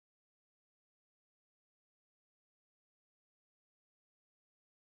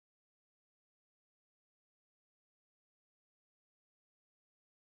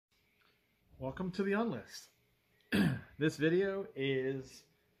Welcome to the Unlist. This video is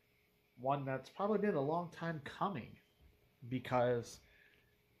one that's probably been a long time coming because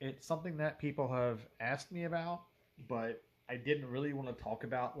it's something that people have asked me about, but I didn't really want to talk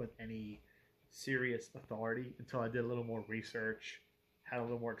about with any serious authority until I did a little more research, had a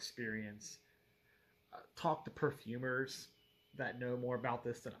little more experience, talked to perfumers that know more about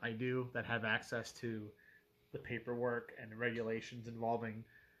this than I do, that have access to the paperwork and the regulations involving.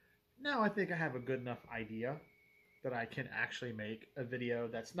 Now I think I have a good enough idea that I can actually make a video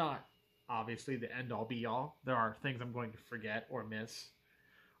that's not obviously the end-all be-all. There are things I'm going to forget or miss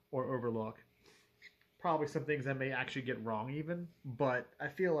or overlook. Probably some things I may actually get wrong even, but I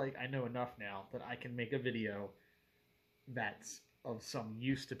feel like I know enough now that I can make a video that's of some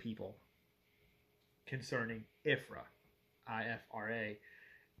use to people concerning IFRA, IFRA,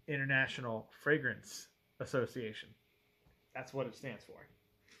 International Fragrance Association. That's what it stands for.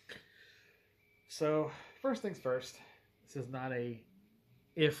 So, first things first, this is not a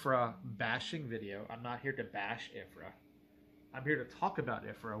IFRA bashing video. I'm not here to bash IFRA. I'm here to talk about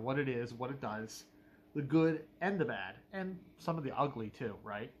IFRA, what it is, what it does, the good and the bad, and some of the ugly too,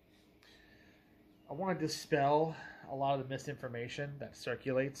 right? I want to dispel a lot of the misinformation that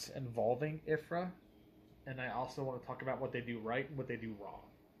circulates involving IFRA, and I also want to talk about what they do right and what they do wrong.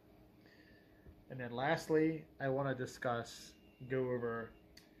 And then lastly, I want to go over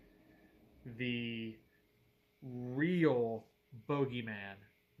the real bogeyman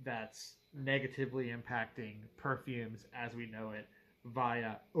that's negatively impacting perfumes as we know it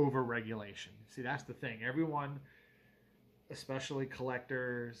via overregulation. See, that's the thing. Everyone, especially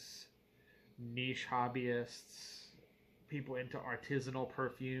collectors, niche hobbyists, people into artisanal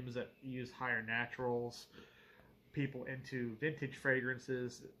perfumes that use higher naturals, people into vintage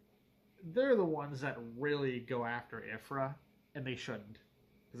fragrances, they're the ones that really go after IFRA, and they shouldn't.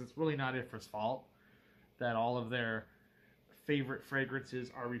 Because it's really not IFRA's fault that all of their favorite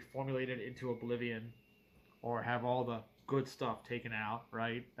fragrances are reformulated into oblivion or have all the good stuff taken out,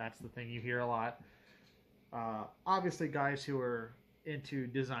 right? That's the thing you hear a lot. Obviously, guys who are into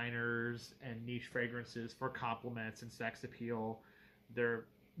designers and niche fragrances for compliments and sex appeal, they're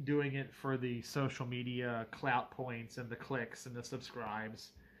doing it for the social media clout points and the clicks and the subscribes,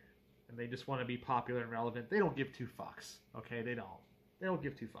 and they just want to be popular and relevant. They don't give two fucks, okay? They don't. They don't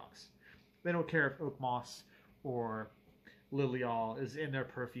give two fucks. They don't care if oak moss or lilial is in their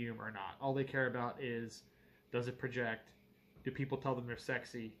perfume or not. All they care about is, does it project? Do people tell them they're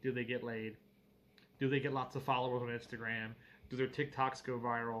sexy? Do they get laid? Do they get lots of followers on Instagram? Do their TikToks go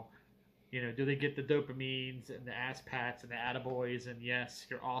viral? You know, do they get the dopamines and the ass pats and the attaboys and yes,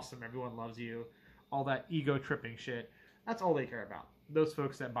 you're awesome, everyone loves you. All that ego tripping shit. That's all they care about. Those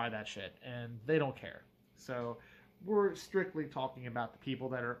folks that buy that shit, and they don't care. So we're strictly talking about the people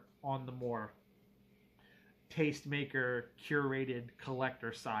that are on the more tastemaker, curated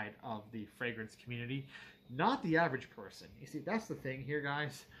collector side of the fragrance community, not the average person. You see, that's the thing here,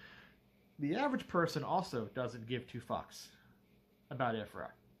 guys. The average person also doesn't give two fucks about IFRA.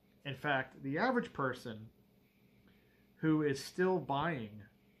 In fact, the average person who is still buying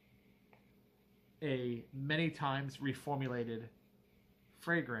a many times reformulated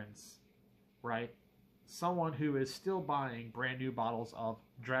fragrance, right? Someone who is still buying brand new bottles of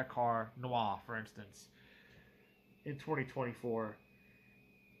Drakkar Noir, for instance, in 2024,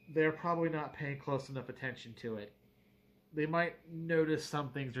 they're probably not paying close enough attention to it. They might notice some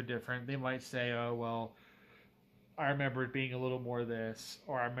things are different. They might say, oh, well, I remember it being a little more this,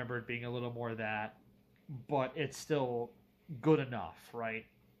 or I remember it being a little more that, but it's still good enough, right?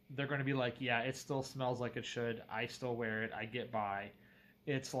 They're going to be like, yeah, it still smells like it should. I still wear it. I get by.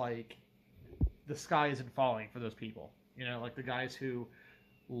 It's like the sky isn't falling for those people. You know, like the guys who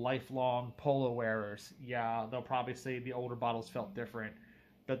lifelong polo wearers. Yeah, they'll probably say the older bottles felt different,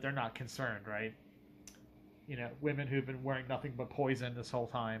 but they're not concerned, right? You know, women who've been wearing nothing but poison this whole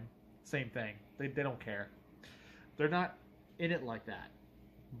time, same thing. They don't care. They're not in it like that.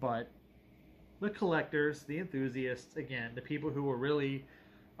 But the collectors, the enthusiasts, again, the people who are really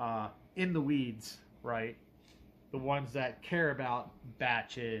in the weeds, right? The ones that care about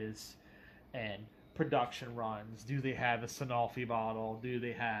batches and production runs. Do they have a Sanofi bottle? Do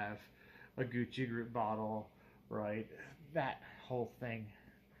they have a Gucci Group bottle? Right? That whole thing.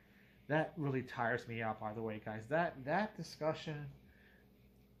 That really tires me out, by the way, guys. That discussion,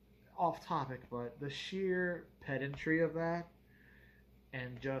 off topic, but the sheer pedantry of that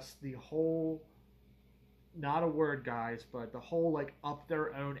and just the whole, not a word, guys, but the whole, like, up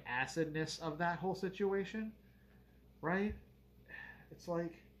their own acidness of that whole situation, right? It's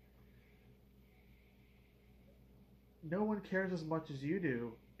like, no one cares as much as you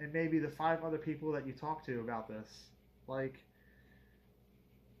do, and maybe the 5 other people that you talk to about this. Like,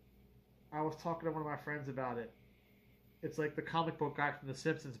 I was talking to one of my friends about it. It's like the comic book guy from The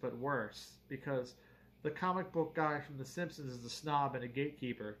Simpsons, but worse. Because the comic book guy from The Simpsons is a snob and a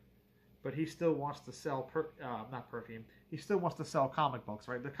gatekeeper, but he still wants to sell, not perfume, he still wants to sell comic books,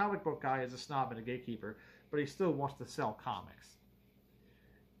 right? The comic book guy is a snob and a gatekeeper, but he still wants to sell comics.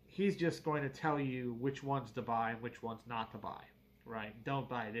 He's just going to tell you which ones to buy and which ones not to buy, right? Don't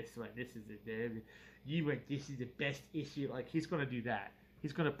buy this one. This is this is the best issue. Like, he's going to do that.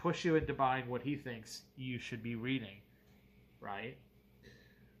 He's going to push you into buying what he thinks you should be reading, right?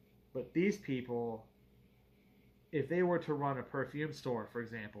 But these people, if they were to run a perfume store, for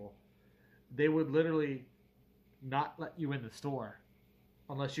example, they would literally not let you in the store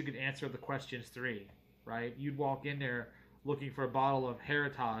unless you could answer the questions 3, right? You'd walk in there looking for a bottle of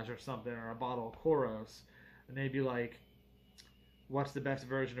Heritage or something, or a bottle of Koros, and they'd be like, what's the best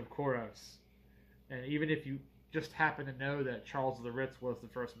version of Koros? And even if you just happen to know that Charles of the Ritz was the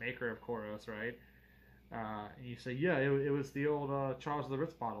first maker of Koros, right? And you say, yeah, it was the old Charles of the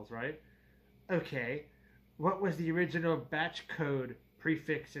Ritz bottles, right? Okay, what was the original batch code,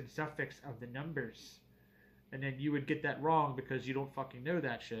 prefix and suffix of the numbers? And then you would get that wrong because you don't fucking know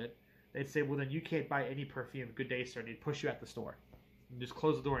that shit. They'd say, well, then you can't buy any perfume. Good day, sir. They'd push you at the store and just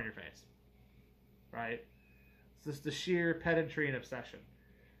close the door in your face, right? It's just the sheer pedantry and obsession.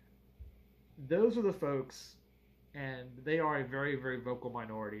 Those are the folks, and they are a very, very vocal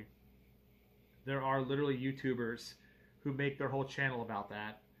minority. There are literally YouTubers who make their whole channel about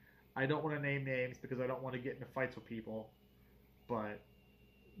that. I don't want to name names because I don't want to get into fights with people, but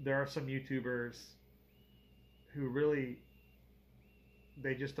there are some YouTubers who really,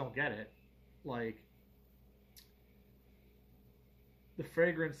 they just don't get it. Like, the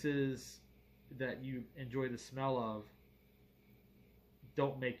fragrances that you enjoy the smell of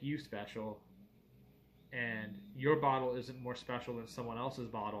don't make you special, and your bottle isn't more special than someone else's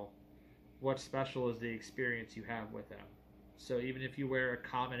bottle. What's special is the experience you have with them. So even if you wear a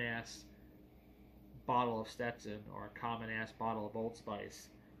common ass bottle of Stetson or a common ass bottle of Old Spice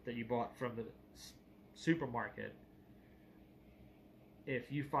that you bought from the supermarket,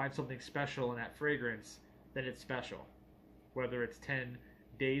 if you find something special in that fragrance, then it's special. Whether it's 10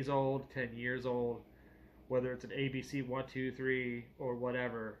 days old, 10 years old, whether it's an ABC 1, 2, 3 or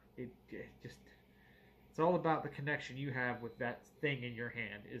whatever, it just, it's all about the connection you have with that thing in your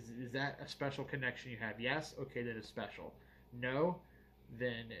hand. Is that a special connection you have? Yes? Okay, then it's special. No?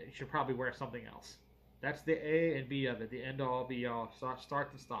 Then you should probably wear something else. That's the A and B of it, the end all, be all.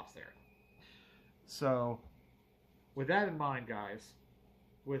 Starts and stops there. So, with that in mind, guys,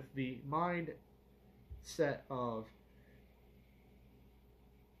 with the mindset of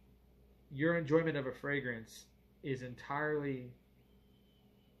your enjoyment of a fragrance is entirely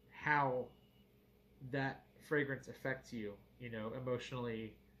how that fragrance affects you,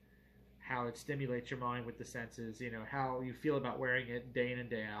 emotionally, how it stimulates your mind with the senses, how you feel about wearing it day in and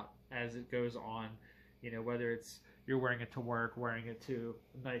day out as it goes on, whether it's you're wearing it to work, wearing it to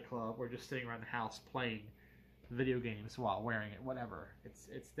a nightclub, or just sitting around the house playing video games while wearing it, whatever.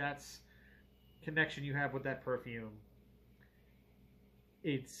 It's that's connection you have with that perfume.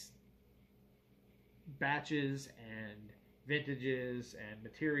 It's batches and vintages and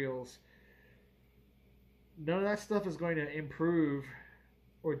materials. None of that stuff is going to improve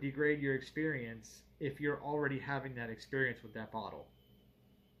or degrade your experience if you're already having that experience with that bottle.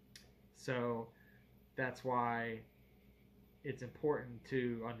 So that's why it's important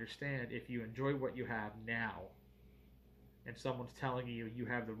to understand, if you enjoy what you have now and someone's telling you you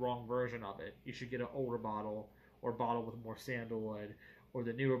have the wrong version of it, you should get an older bottle or bottle with more sandalwood, or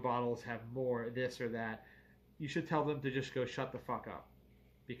the newer bottles have more this or that, you should tell them to just go shut the fuck up,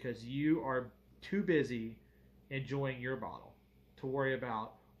 because you are too busy enjoying your bottle to worry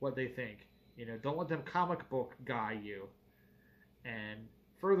about what they think. Don't let them comic book guy you. And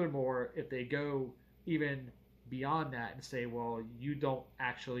furthermore, if they go even beyond that and say, well, you don't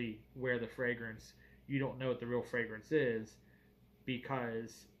actually wear the fragrance, you don't know what the real fragrance is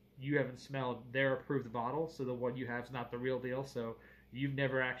because you haven't smelled their approved bottle, so the one you have is not the real deal, so you've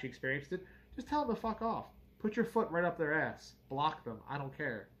never actually experienced it, just tell them to fuck off. Put your foot right up their ass. Block them. I don't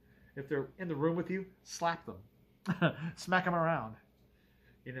care. If they're in the room with you, slap them. Smack them around.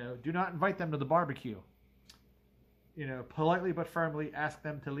 Do not invite them to the barbecue. Politely but firmly ask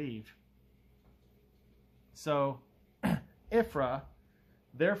them to leave. So, IFRA,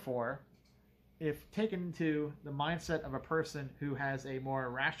 therefore, if taken into the mindset of a person who has a more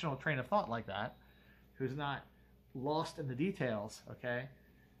rational train of thought like that, who's not lost in the details, okay,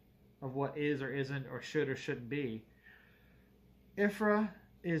 of what is or isn't or should or shouldn't be, IFRA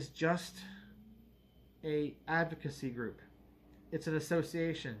is just a advocacy group. It's an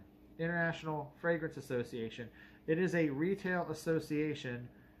association, International Fragrance Association. It is a retail association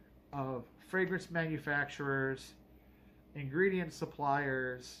of fragrance manufacturers, ingredient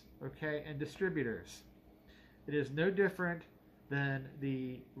suppliers, okay, and distributors. It is no different than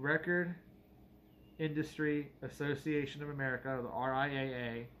the Record Industry Association of America, or the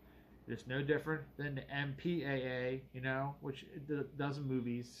RIAA. It is no different than the MPAA, you know, which does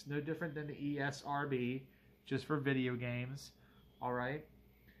movies. It's no different than the ESRB, just for video games, all right?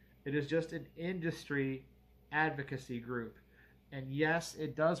 It is just an industry advocacy group. And yes,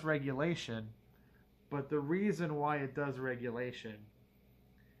 it does regulation, but the reason why it does regulation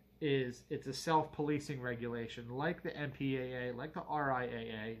is it's a self-policing regulation, like the MPAA, like the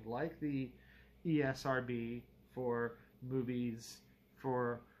RIAA, like the ESRB for movies,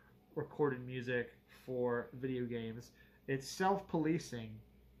 for recorded music, for video games. It's self-policing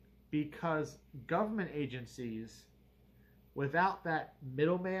because government agencies, without that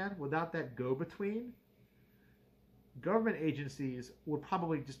middleman, without that go-between, government agencies would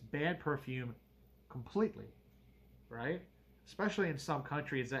probably just ban perfume completely, right? Especially in some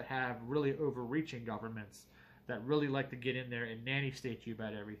countries that have really overreaching governments that really like to get in there and nanny state you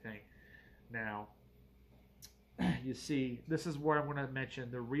about everything. Now, you see, this is where I'm going to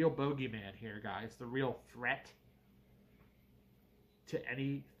mention the real bogeyman here, guys. The real threat to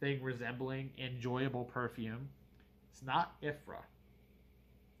anything resembling enjoyable perfume. It's not IFRA.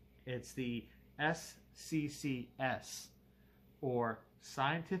 It's the SCCS, or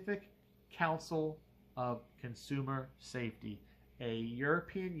Scientific Council of Consumer Safety, a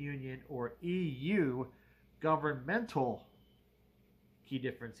European Union or EU governmental, key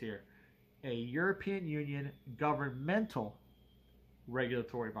difference here, a European Union governmental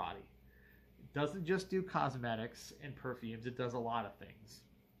regulatory body. It doesn't just do cosmetics and perfumes, it does a lot of things.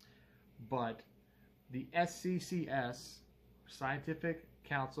 But the SCCS, Scientific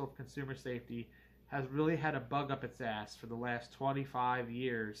Council of Consumer Safety, has really had a bug up its ass for the last 25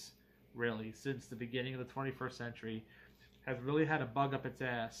 years, really, since the beginning of the 21st century, has really had a bug up its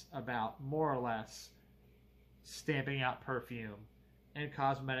ass about more or less stamping out perfume and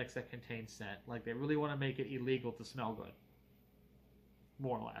cosmetics that contain scent. Like, they really want to make it illegal to smell good,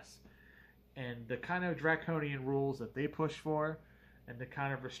 more or less. And the kind of draconian rules that they push for and the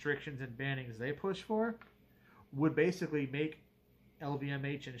kind of restrictions and bannings they push for would basically make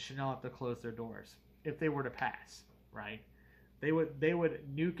LVMH and Chanel have to close their doors if they were to pass, right? They would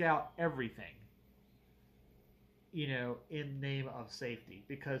nuke out everything, you know, in name of safety,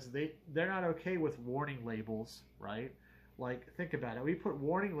 because they're not okay with warning labels, right? Like, think about it. We put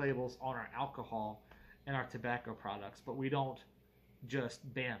warning labels on our alcohol and our tobacco products, but we don't just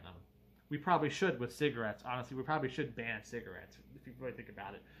ban them. We probably should with cigarettes. Honestly, we probably should ban cigarettes if you really think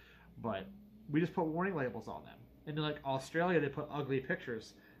about it. But we just put warning labels on them. And then, like, Australia, they put ugly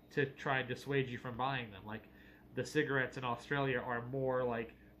pictures to try and dissuade you from buying them. Like, the cigarettes in Australia are more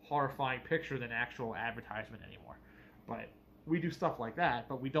like horrifying picture than actual advertisement anymore. But we do stuff like that,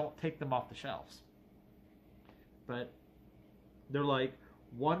 but we don't take them off the shelves. But they're like,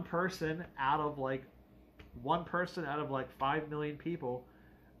 one person out of like 5 million people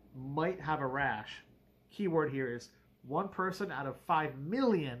might have a rash. Keyword here is 1 person out of 5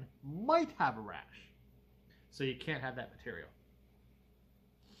 million might have a rash. So you can't have that material.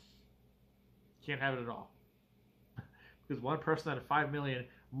 Can't have it at all. Because 1 person out of 5 million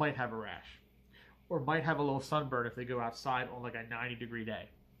might have a rash. Or might have a little sunburn if they go outside on like a 90-degree day,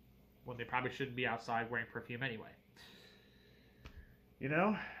 when they probably shouldn't be outside wearing perfume anyway. You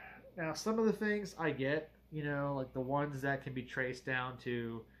know? Now, some of the things I get, you know, like the ones that can be traced down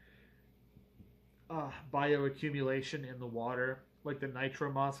to bioaccumulation in the water, like the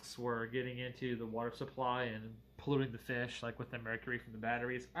nitromusks were getting into the water supply and polluting the fish, like with the mercury from the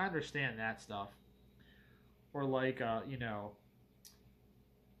batteries. I understand that stuff. Or like, you know,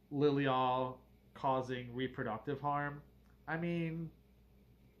 Lilial causing reproductive harm. I mean,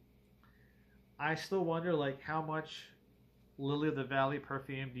 I still wonder, like, how much Lily of the Valley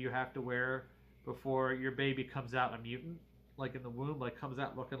perfume do you have to wear before your baby comes out a mutant, like in the womb, like comes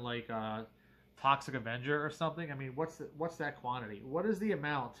out looking like a Toxic Avenger or something? I mean, what's that quantity? What is the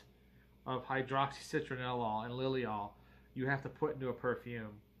amount of hydroxycitronellol and Lilial you have to put into a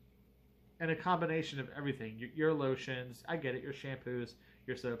perfume? And a combination of everything, your lotions, I get it, your shampoos,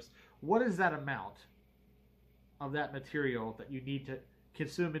 your soaps. What is that amount of that material that you need to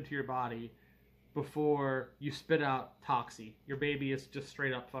consume into your body before you spit out Toxie? Your baby is just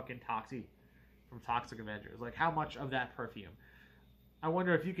straight up fucking Toxie from Toxic Avengers. Like, how much of that perfume? I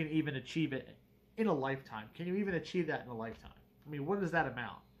wonder if you can even achieve it in a lifetime. Can you even achieve that in a lifetime? I mean, what does that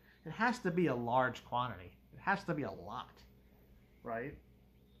amount? It has to be a large quantity. It has to be a lot, right?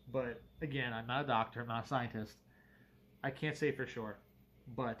 But again, I'm not a doctor. I'm not a scientist. I can't say for sure.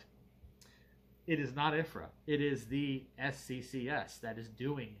 But it is not IFRA. It is the SCCS that is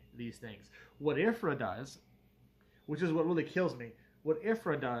doing these things. What IFRA does, which is what really kills me, what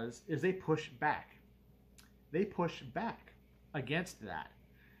IFRA does is they push back. They push back against that.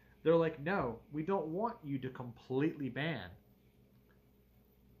 They're like, no, we don't want you to completely ban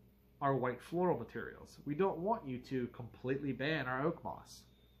our white floral materials. We don't want you to completely ban our oak moss,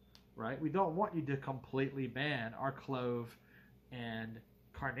 right? We don't want you to completely ban our clove and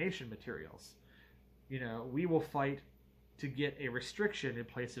carnation materials. You know, we will fight to get a restriction in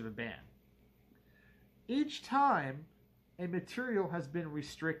place of a ban. Each time a material has been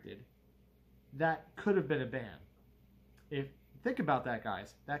restricted, that could have been a ban. Think about that,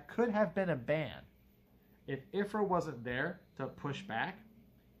 guys. That could have been a ban. If IFRA wasn't there to push back,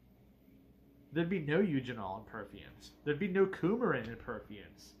 there'd be no eugenol in perfumes. There'd be no coumarin in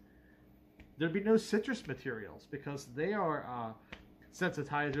perfumes. There'd be no citrus materials because they are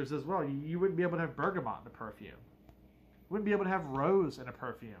sensitizers as well. You wouldn't be able to have bergamot in a perfume. You wouldn't be able to have rose in a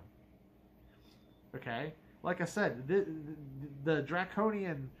perfume. Okay? Like I said, the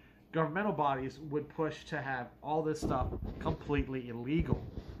draconian governmental bodies would push to have all this stuff completely illegal.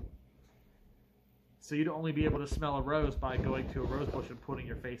 So you'd only be able to smell a rose by going to a rose bush and putting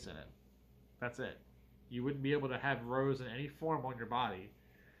your face in it. That's it. You wouldn't be able to have rose in any form on your body.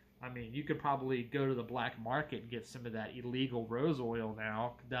 I mean, you could probably go to the black market and get some of that illegal rose oil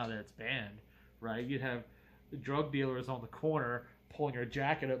now that it's banned, right? You'd have drug dealers on the corner pulling your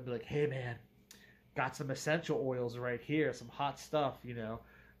jacket up and be like, hey man, got some essential oils right here, some hot stuff, you know,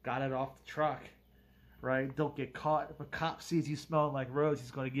 got it off the truck, right? Don't get caught. If a cop sees you smelling like rose,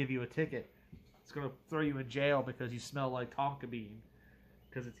 he's going to give you a ticket. He's going to throw you in jail because you smell like tonka bean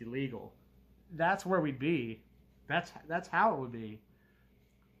because it's illegal. That's where we'd be. That's how it would be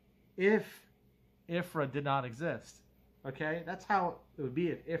if IFRA did not exist. Okay? That's how it would be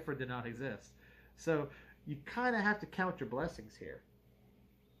if IFRA did not exist. So you kind of have to count your blessings here.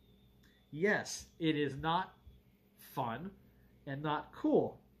 Yes, it is not fun and not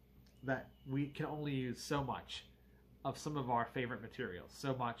cool that we can only use so much of some of our favorite materials,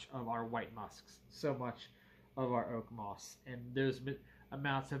 so much of our white musks, so much of our oak moss, and those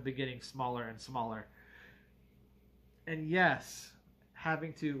amounts have been getting smaller and smaller. And yes,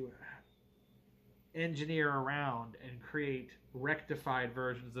 having to engineer around and create rectified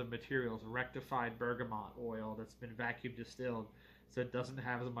versions of materials, rectified bergamot oil that's been vacuum distilled so it doesn't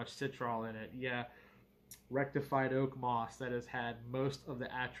have as much citral in it. Yeah, rectified oak moss that has had most of the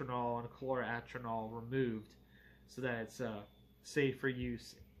atronol and chloroatronol removed so that it's safe for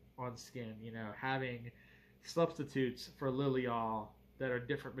use on skin. You know, having substitutes for liliol that are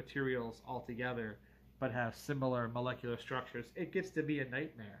different materials altogether but have similar molecular structures. It gets to be a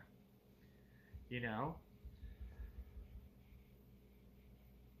nightmare, you know?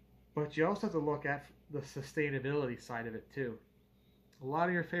 But you also have to look at the sustainability side of it too. A lot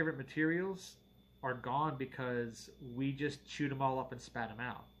of your favorite materials are gone because we just chewed them all up and spat them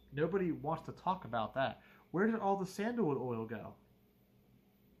out. Nobody wants to talk about that. Where did all the sandalwood oil go?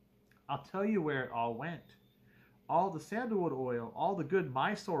 I'll tell you where it all went. All the sandalwood oil, all the good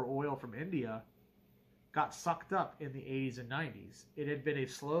Mysore oil from India got sucked up in the 80s and 90s. It had been a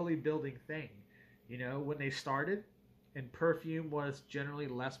slowly building thing. You know, when they started, and perfume was generally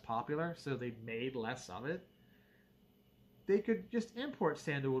less popular, so they made less of it, they could just import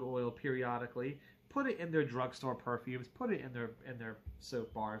sandalwood oil periodically, put it in their drugstore perfumes, put it in their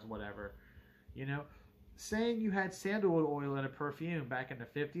soap bars, whatever. You know, saying you had sandalwood oil in a perfume back in the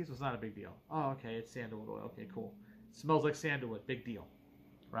 50s was not a big deal. Oh, okay, it's sandalwood oil. Okay, cool. It smells like sandalwood. Big deal.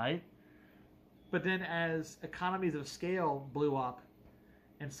 Right? But then as economies of scale blew up,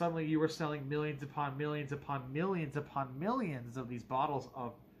 and suddenly you were selling millions upon millions upon millions upon millions of these bottles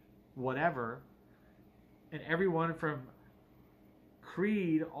of whatever, and everyone from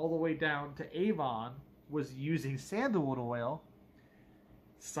Creed all the way down to Avon was using sandalwood oil,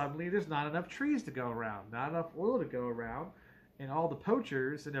 suddenly there's not enough trees to go around, not enough oil to go around, and all the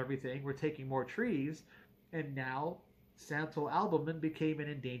poachers and everything were taking more trees, and now Santal albumen became an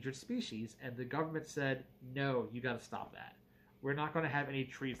endangered species, and the government said, no, you got to stop that. We're not going to have any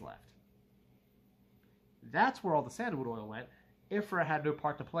trees left. That's where all the sandalwood oil went. IFRA had no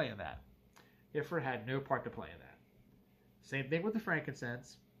part to play in that. IFRA had no part to play in that. Same thing with the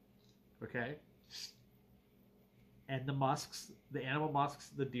frankincense, okay? And the musks, the animal musks,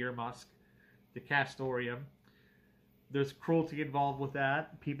 the deer musk, the castoreum. There's cruelty involved with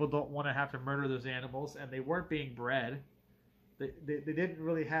that. People don't want to have to murder those animals, and they weren't being bred. They didn't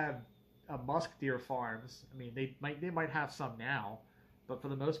really have musk deer farms. I mean, they might have some now, but for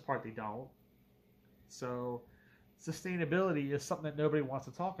the most part, they don't. So sustainability is something that nobody wants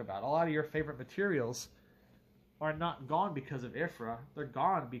to talk about. A lot of your favorite materials are not gone because of IFRA. They're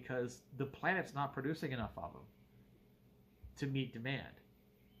gone because the planet's not producing enough of them to meet demand.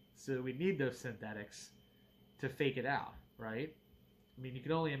 So we need those synthetics to fake it out, right? I mean, you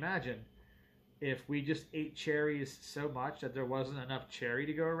can only imagine if we just ate cherries so much that there wasn't enough cherry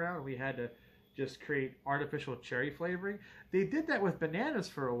to go around, we had to just create artificial cherry flavoring. They did that with bananas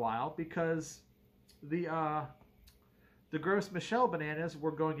for a while because the Gros Michel bananas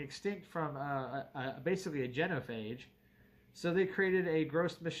were going extinct from basically a genophage. So they created a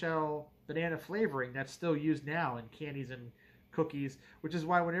Gros Michel banana flavoring that's still used now in candies and cookies, which is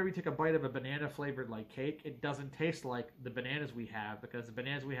why whenever you take a bite of a banana flavored like cake, it doesn't taste like the bananas we have, because the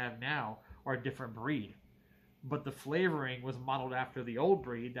bananas we have now are a different breed. But the flavoring was modeled after the old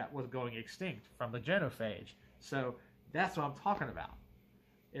breed that was going extinct from the genophage. So that's what I'm talking about.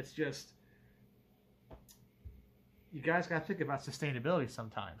 It's just, you guys got to think about sustainability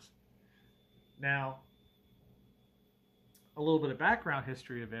sometimes. Now, a little bit of background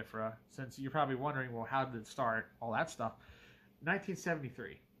history of IFRA, since you're probably wondering, well, how did it start? All that stuff.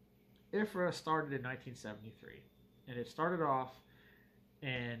 1973. IFRA started in 1973. And it started off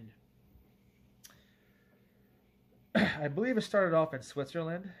in, I believe it started off in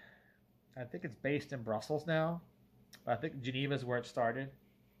Switzerland. I think it's based in Brussels now. I think Geneva is where it started.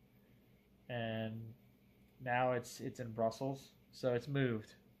 And now it's in Brussels. So it's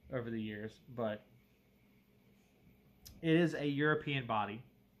moved over the years. But it is a European body.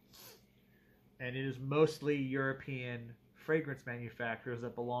 And it is mostly European fragrance manufacturers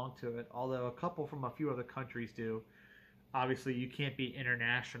that belong to it, although a couple from a few other countries do. Obviously, you can't be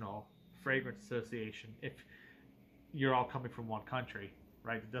International Fragrance Association if you're all coming from one country,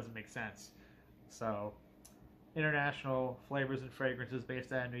 right? It doesn't make sense. So, International Flavors and Fragrances,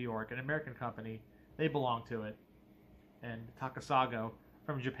 based out of New York, an American company, they belong to it. And Takasago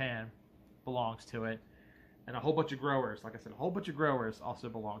from Japan belongs to it. And a whole bunch of growers, like I said, a whole bunch of growers also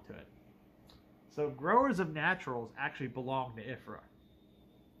belong to it. So growers of naturals actually belong to IFRA.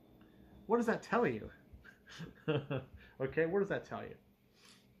 What does that tell you? Okay, what does that tell you?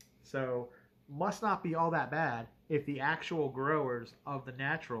 So must not be all that bad if the actual growers of the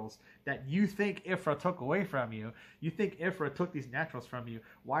naturals that you think IFRA took away from you, you think IFRA took these naturals from you,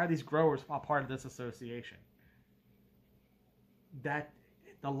 why are these growers a part of this association? That,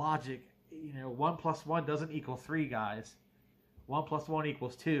 the logic, 1 plus 1 doesn't equal 3, guys. 1 plus 1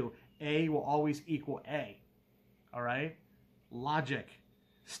 equals 2. A will always equal A. All right? Logic.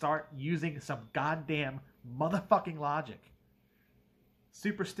 Start using some goddamn motherfucking logic.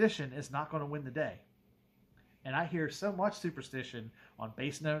 Superstition is not going to win the day. And I hear so much superstition on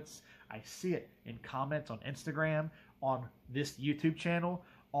base notes. I see it in comments on Instagram, on this YouTube channel.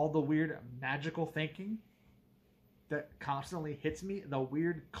 All the weird magical thinking that constantly hits me. The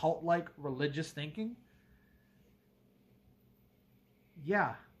weird cult-like religious thinking.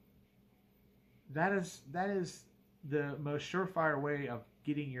 Yeah. That is the most surefire way of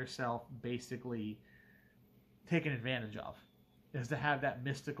getting yourself basically taken advantage of, is to have that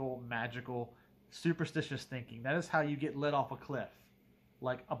mystical, magical, superstitious thinking. That is how you get led off a cliff,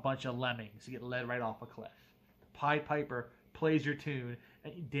 like a bunch of lemmings. You get led right off a cliff. The Pied Piper plays your tune,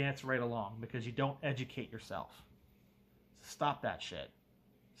 and you dance right along because you don't educate yourself. Stop that shit.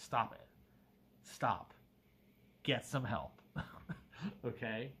 Stop it. Stop. Get some help.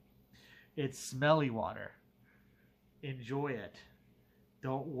 Okay? It's smelly water. Enjoy it.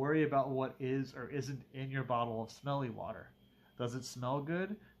 Don't worry about what is or isn't in your bottle of smelly water. Does it smell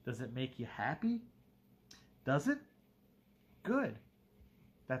good? Does it make you happy? Does it? Good.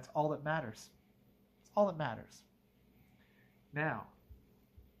 That's all that matters. That's all that matters. Now,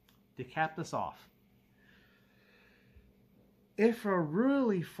 to cap this off, IFRA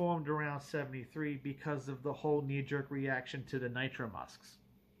really formed around 73 because of the whole knee-jerk reaction to the nitro musks.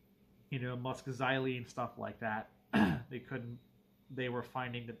 Musk xylene, stuff like that. They were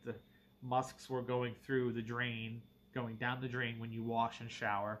finding that the musks were going down the drain when you wash and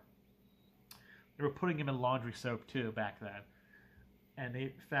shower. They were putting them in laundry soap too back then. And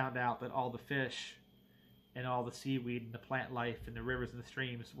they found out that all the fish and all the seaweed and the plant life and the rivers and the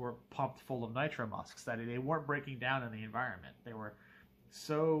streams were pumped full of nitro musks, that they weren't breaking down in the environment. They were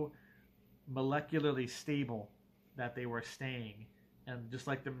so molecularly stable that they were staying. And just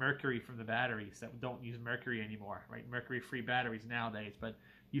like the mercury from the batteries that don't use mercury anymore, right? Mercury-free batteries nowadays, but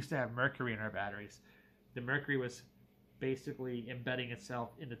used to have mercury in our batteries. The mercury was basically embedding itself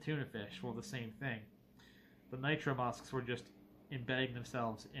in the tuna fish. Well, the same thing. The nitro musks were just embedding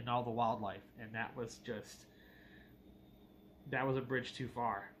themselves in all the wildlife, and that was a bridge too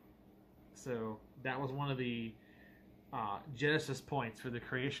far. So that was one of the genesis points for the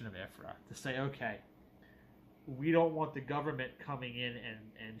creation of IFRA, to say, okay, we don't want the government coming in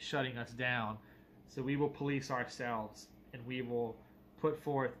and shutting us down, so we will police ourselves, and we will put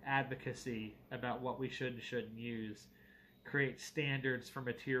forth advocacy about what we should and shouldn't use, create standards for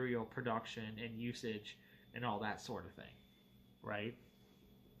material production and usage and all that sort of thing, right?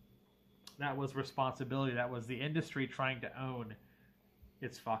 That was responsibility. That was the industry trying to own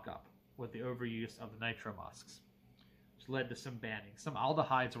its fuck up with the overuse of the nitromusks, which led to some banning. Some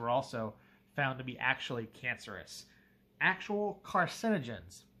aldehydes were also found to be actually cancerous, actual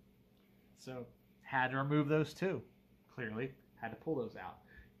carcinogens. So had to remove those too, clearly. Had to pull those out.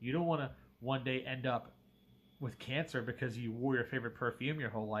 You don't want to one day end up with cancer because you wore your favorite perfume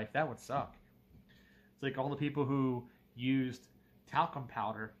your whole life. That would suck. It's like all the people who used talcum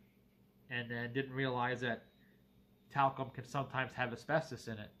powder and then didn't realize that talcum can sometimes have asbestos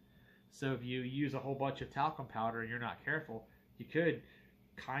in it. So if you use a whole bunch of talcum powder and you're not careful, you could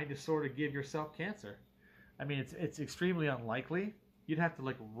kind of sort of give yourself cancer. I mean, it's extremely unlikely. You'd have to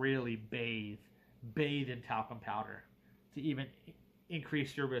like really bathe in talcum powder to even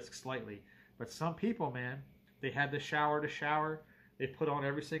increase your risk slightly. But some people, man, they had the shower to shower. They put on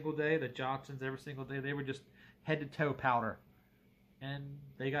every single day, the Johnsons every single day. They were just head to toe powder. And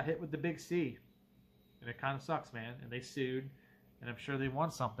they got hit with the big C. And it kind of sucks, man. And they sued. And I'm sure they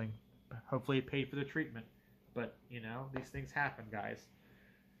won something. Hopefully it paid for the treatment. But, you know, these things happen, guys.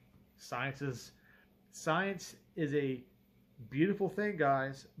 Science is a beautiful thing,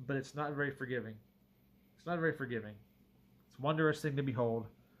 guys, but it's not very forgiving. It's not very forgiving. It's a wondrous thing to behold,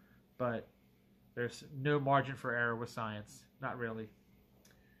 but there's no margin for error with science. Not really.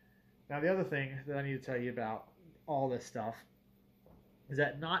 Now, the other thing that I need to tell you about all this stuff is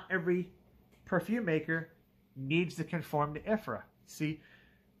that not every perfume maker needs to conform to IFRA. See,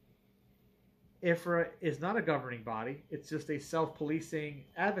 IFRA is not a governing body. It's just a self-policing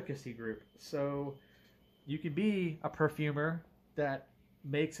advocacy group. So you can be a perfumer that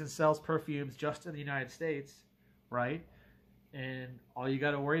makes and sells perfumes just in the United States, right? And all you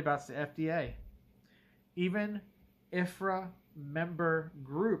got to worry about is the FDA. Even IFRA member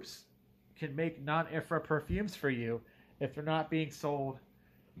groups can make non-IFRA perfumes for you if they're not being sold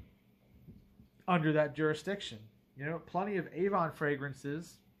under that jurisdiction. You know, plenty of Avon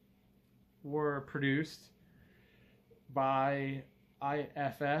fragrances were produced by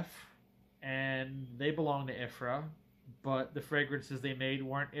IFF, and they belong to IFRA, but the fragrances they made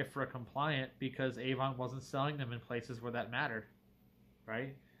weren't IFRA compliant because Avon wasn't selling them in places where that mattered,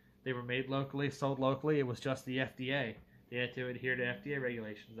 right? They were made locally, sold locally. It was just the FDA. They had to adhere to FDA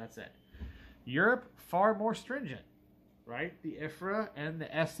regulations. That's it. Europe, far more stringent, right? The IFRA and the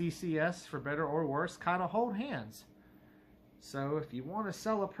SCCS, for better or worse, kind of hold hands. So if you want to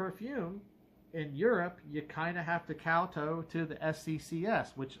sell a perfume in Europe, you kind of have to kowtow to the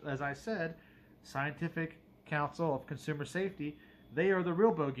SCCS, which, as I said, Scientific Council of Consumer Safety, they are the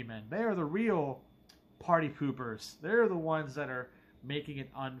real bogeymen. They are the real party poopers. They're the ones that are making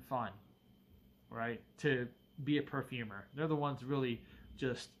it unfun, right, to be a perfumer. They're the ones really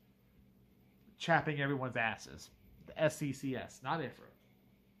just chapping everyone's asses. The SCCS, not IFRA.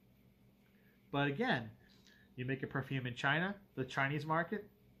 But again, you make a perfume in China, the Chinese market,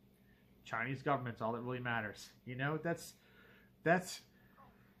 Chinese government's all that really matters. You know, that's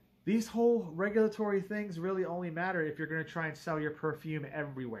these whole regulatory things really only matter if you're going to try and sell your perfume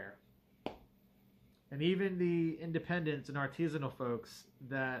everywhere. And even the independents and artisanal folks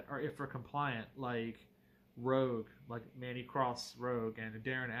that are IFRA compliant, like Rogue, like Manny Cross Rogue and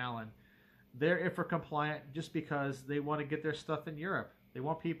Darren Allen, they're IFRA compliant just because they want to get their stuff in Europe. They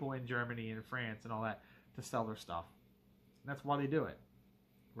want people in Germany and France and all that to sell their stuff. And that's why they do it,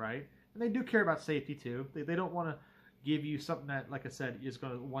 right? And they do care about safety too. They don't want to give you something that, like I said, is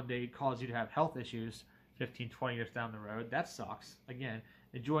going to one day cause you to have health issues 15, 20 years down the road. That sucks. Again,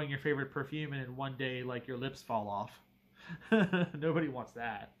 enjoying your favorite perfume and then one day, like, your lips fall off. Nobody wants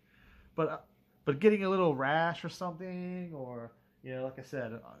that. But getting a little rash or something, or, you know, like I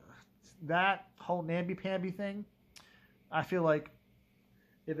said, that whole namby-pamby thing, I feel like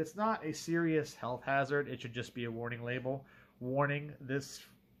if it's not a serious health hazard, it should just be a warning label. Warning, this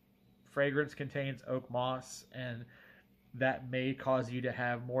fragrance contains oak moss, and that may cause you to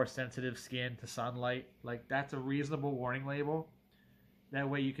have more sensitive skin to sunlight. Like, that's a reasonable warning label. That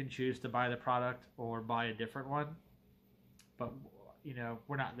way you can choose to buy the product or buy a different one. But, you know,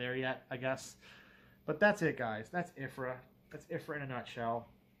 we're not there yet, I guess. But that's it, guys. That's IFRA. That's IFRA in a nutshell.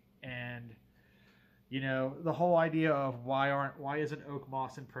 And You know, the whole idea of why isn't oak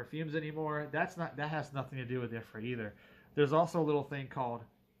moss in perfumes anymore? That has nothing to do with IFRA either. There's also a little thing called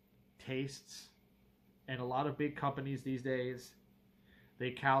tastes, and a lot of big companies these days,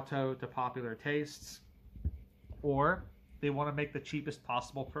 they kowtow to popular tastes, or they want to make the cheapest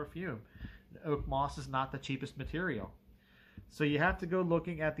possible perfume. Oak moss is not the cheapest material. So you have to go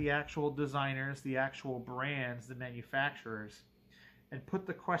looking at the actual designers, the actual brands, the manufacturers, and put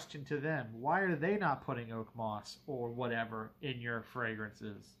the question to them, why are they not putting oak moss or whatever in your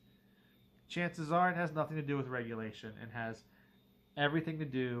fragrances? Chances are it has nothing to do with regulation and has everything to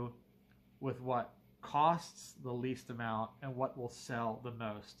do with what costs the least amount and what will sell the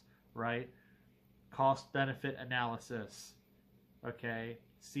most, right? Cost benefit analysis, okay?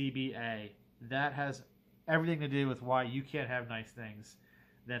 CBA. That has everything to do with why you can't have nice things.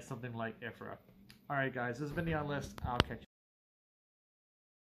 That's something like IFRA. All right, guys, this has been the On List. I'll catch you.